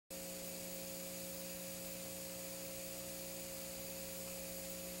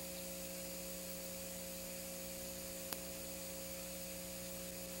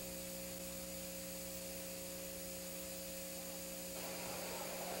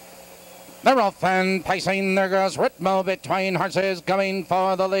They're off and pacing. There goes Ritmo between horses going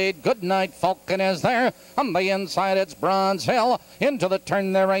for the lead. Goodnight Falcon is there. On the inside, it's Bronze Hill. Into the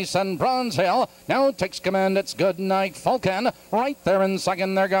turn, they're racing Bronze Hill. Now takes command, it's Goodnight Falcon. Right there in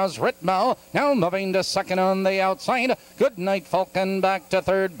second, there goes Ritmo. Now moving to second on the outside. Goodnight Falcon back to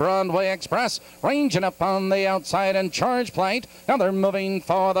third, Broadway Express. Ranging up on the outside and Charge Plate. Now they're moving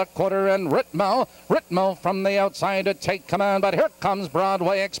for the quarter and Ritmo. Ritmo from the outside to take command, but here comes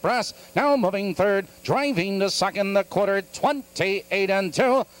Broadway Express. Now moving third, driving to second, the quarter,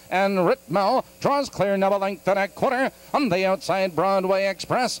 28-2. And Ritmo draws clear now a length and a quarter. On the outside, Broadway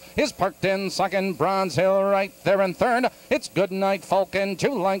Express is parked in second. Bronze Hill right there in third. It's Goodnight Falcon,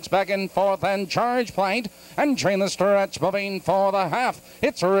 2 lengths back and fourth, and Charge Plate. And train the stretch moving for the half.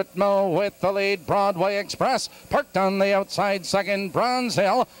 It's Ritmo with the lead. Broadway Express parked on the outside second. Bronze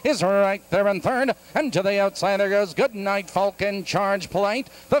Hill is right there in third. And to the outside there goes Goodnight Falcon, Charge Plate.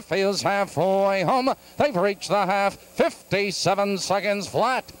 The field's halfway home. They've reached the half, 57 seconds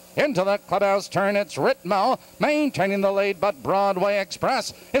flat. Into the clubhouse turn, it's Ritmo maintaining the lead, but Broadway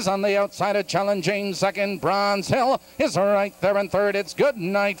Express is on the outside of challenging second. Bronze Hill is right there in third. It's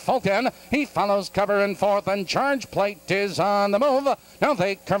Goodnight Falcon. He follows cover in fourth, and Charge Plate is on the move. Now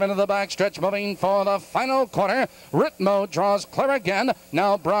they curve into the backstretch, moving for the final quarter. Ritmo draws clear again.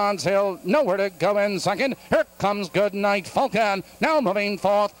 Now Bronze Hill nowhere to go in second. Here comes Goodnight Falcon. Now moving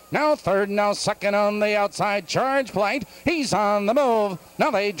fourth, now third, now second on the outside. Charge Plate, he's on the move.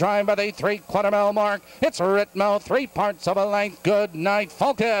 Now they drive by the 3/4 mile mark. It's Ritmo, 3 parts of a length. Goodnight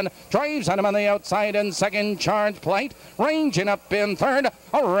Falcon drives on him on the outside in second. Charge Plate ranging up in third.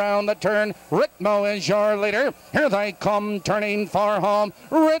 Around the turn, Ritmo is your leader. Here they come, turning for home.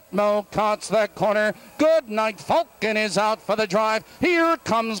 Ritmo cuts the corner. Goodnight Falcon is out for the drive. Here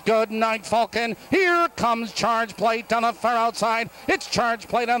comes Goodnight Falcon. Here comes Charge Plate on the far outside. It's Charge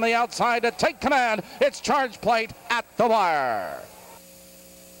Plate on the outside to take command. It's Charge Plate at the wire.